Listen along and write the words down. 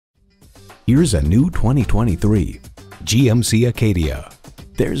Here's a new 2023 GMC Acadia.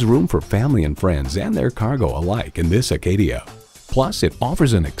 There's room for family and friends and their cargo alike in this Acadia. Plus, it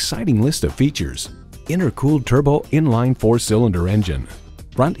offers an exciting list of features. Intercooled turbo inline 4-cylinder engine,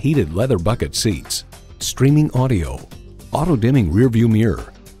 front heated leather bucket seats, streaming audio, auto-dimming rearview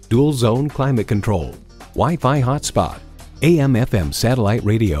mirror, dual zone climate control, Wi-Fi hotspot, AM/FM satellite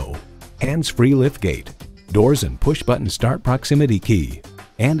radio, hands-free liftgate, doors and push-button start proximity key,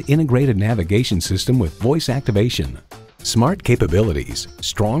 and integrated navigation system with voice activation. Smart capabilities,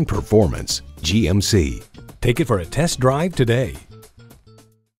 strong performance, GMC. Take it for a test drive today.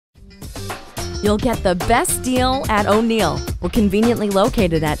 You'll get the best deal at O'Neill. We're conveniently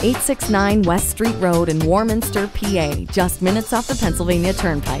located at 869 West Street Road in Warminster, PA, just minutes off the Pennsylvania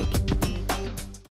Turnpike.